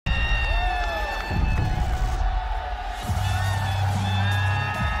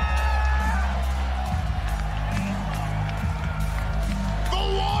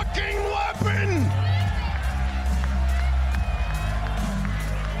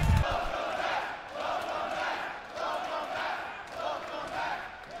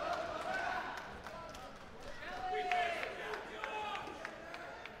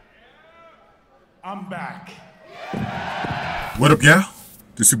I'm back. What up, y'all?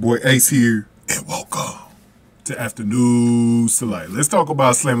 This your boy Ace here, and welcome to Afternoon Delight. Let's talk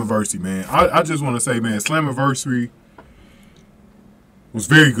about Slammiversary, man. I just want to say, man, Slammiversary was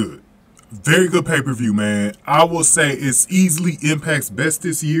very good. Very good pay-per-view, man. I will say it's easily Impact's best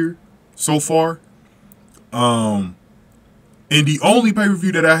this year so far. And the only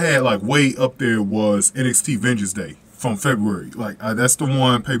pay-per-view that I had like way up there was NXT Vengeance Day from February. Like that's the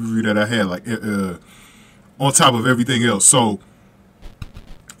one pay-per-view that I had like on top of everything else. So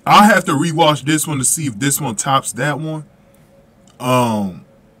I'll have to rewatch this one to see if this one tops that one.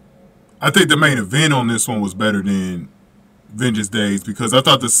 I think the main event on this one was better than Vengeance Days because I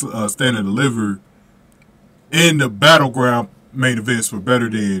thought the Stand and Deliver and the Battleground main events were better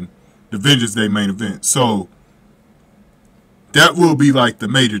than the Vengeance Day main event. So that will be like the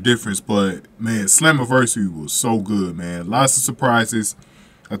major difference. But man, Slammiversary was so good, man. Lots of surprises.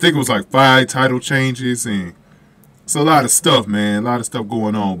 I think it was like 5 title changes, and it's a lot of stuff, man. A lot of stuff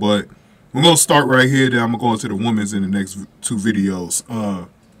going on. But we're gonna start right here. Then I'm gonna go into the women's in the next 2 videos.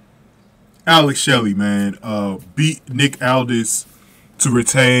 Alex Shelley, man, beat Nick Aldis to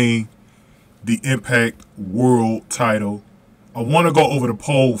retain the Impact World title. I want to go over the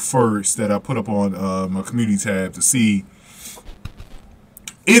poll first that I put up on my community tab to see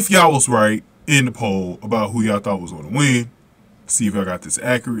if y'all was right in the poll about who y'all thought was going to win. See if I got this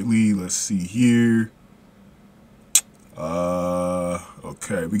accurately. Let's see here.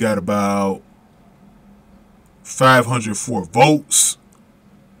 Okay, we got about 504 votes.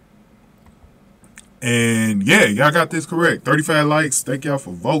 And yeah, y'all got this correct. 35 likes. Thank y'all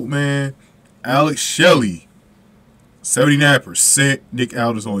for vote, man. Alex Shelley, 79%. Nick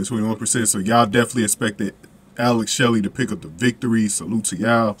Aldis only 21%. So y'all definitely expected Alex Shelley to pick up the victory. Salute to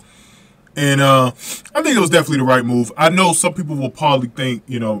y'all. And I think it was definitely the right move. I know some people will probably think,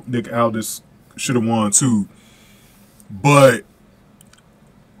 you know, Nick Aldis should have won too. But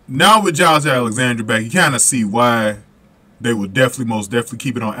now with Shelley and Alexander back, you kind of see why they would most definitely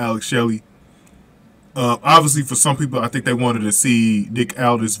keep it on Alex Shelley. Obviously, for some people, I think they wanted to see Nick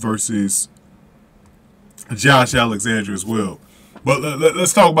Aldis versus Josh Alexander as well. But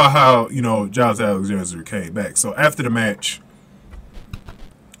let's talk about how, you know, Josh Alexander came back. So after the match,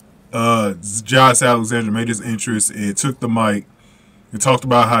 Josh Alexander made his entrance and took the mic and talked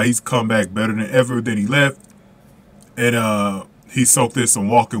about how he's come back better than ever than he left. And he soaked this some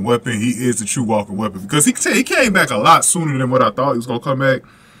walking weapon. He is a true walking weapon because he came back a lot sooner than what I thought he was going to come back.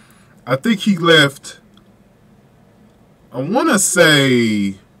 I think he left, I want to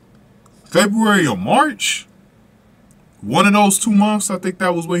say February or March. One of those 2 months, I think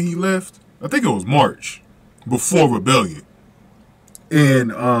that was when he left. I think it was March, before Rebellion.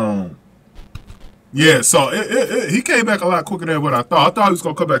 And, yeah, so he came back a lot quicker than what I thought. I thought he was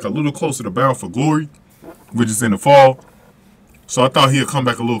going to come back a little closer to Bound for Glory, which is in the fall. So I thought he'd come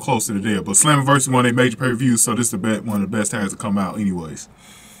back a little closer to there. But Slammiversary, one of their major pay-per-views, so this is one of the best times to come out anyways.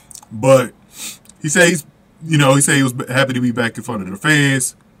 But he said he was happy to be back in front of the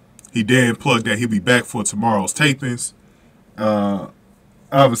fans. He then plugged that he'll be back for tomorrow's tapings.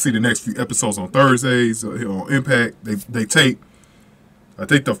 Obviously, the next few episodes on Thursdays on Impact. They tape. I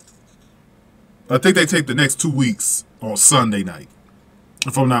think they tape the next 2 weeks on Sunday night,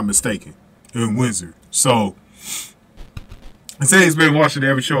 if I'm not mistaken, in Windsor. So he said he's been watching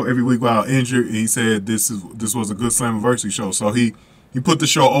every show every week while injured, and he said this was a good Slammiversary show. So he put the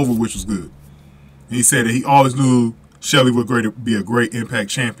show over, which was good. And he said that he always knew Shelley would be a great Impact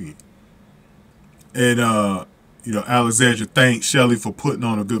champion. And, you know, Alexander thanked Shelley for putting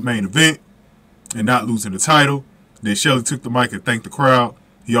on a good main event and not losing the title. Then Shelley took the mic and thanked the crowd.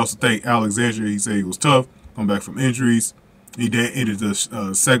 He also thanked Alexander. He said he was tough, come back from injuries. He then ended the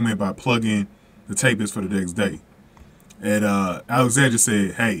segment by plugging the tapings for the next day. And Alexander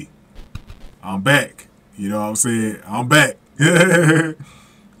said, hey, I'm back. You know what I'm saying? I'm back.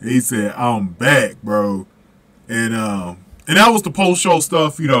 He said, I'm back, bro. And that was the post-show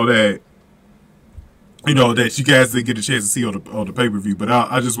stuff, that you guys didn't get a chance to see on the pay-per-view. But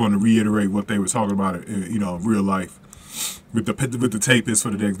I just want to reiterate what they were talking about, in real life with the tapings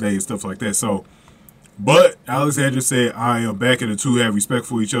for the next day and stuff like that. So, but Alexander said, I am back, and the two have respect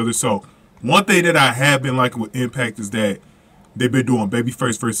for each other. So, one thing that I have been liking with Impact is that they've been doing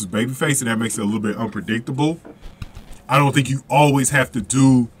babyface versus babyface, and that makes it a little bit unpredictable. I don't think you always have to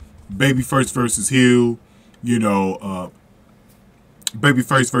do babyface versus heel,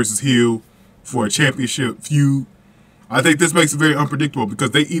 babyface versus heel for a championship feud. I think this makes it very unpredictable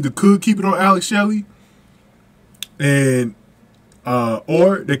because they either could keep it on Alex Shelley, and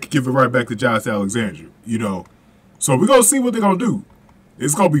or they could give it right back to Josh Alexander. So we're gonna see what they're gonna do.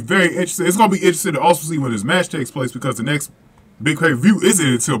 It's gonna be very interesting. It's gonna be interesting to also see when this match takes place because the next big pay-per-view isn't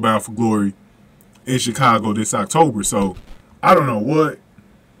until Bound for Glory in Chicago this October. So I don't know what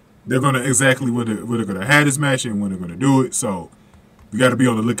they're gonna exactly when they're gonna have this match and when they're gonna do it. So we got to be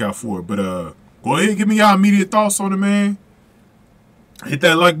on the lookout for it. But go ahead and give me y'all immediate thoughts on it, man. Hit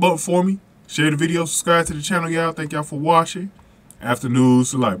that like button for me. Share the video. Subscribe to the channel, y'all. Thank y'all for watching. After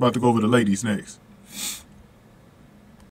news, like about to go over the ladies next.